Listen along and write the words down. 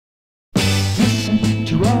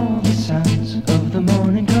all the sounds of the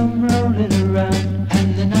morning come rolling around,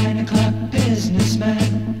 and the 9 o'clock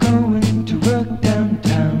businessman going to work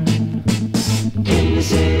downtown. In the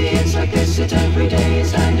city it's like this, it's every day,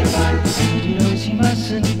 it's 9 to 5, and he knows he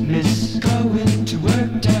mustn't miss going to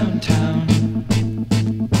work downtown.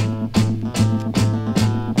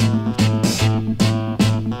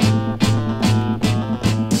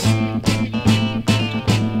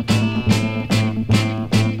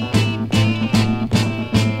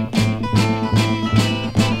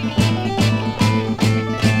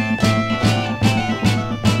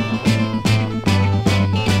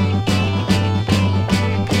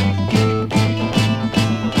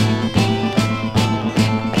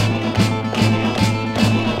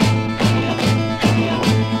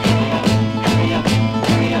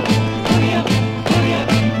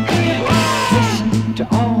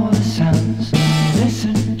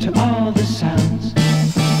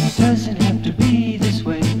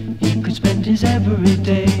 Every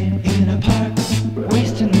day in a park,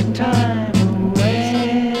 wasting the time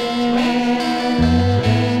away.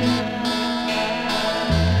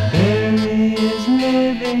 There he is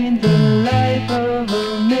living the life of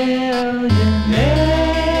a millionaire.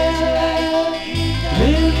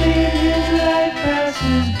 Living his life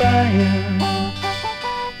passes by him.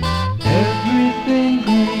 Everything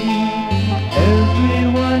green,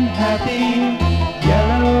 everyone happy,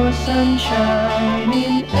 yellow sunshine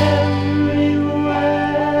in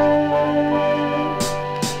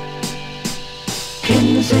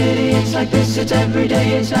in the city it's like this, it's every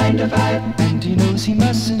day, it's 9 to 5, and he knows he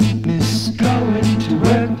mustn't miss going to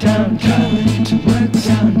work downtown. Going to work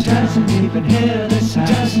downtown, doesn't even hear the sound,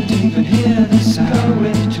 doesn't even hear the sound.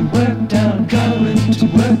 Going to work down, going to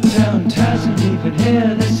work downtown, doesn't even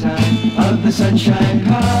hear the sound of the sunshine.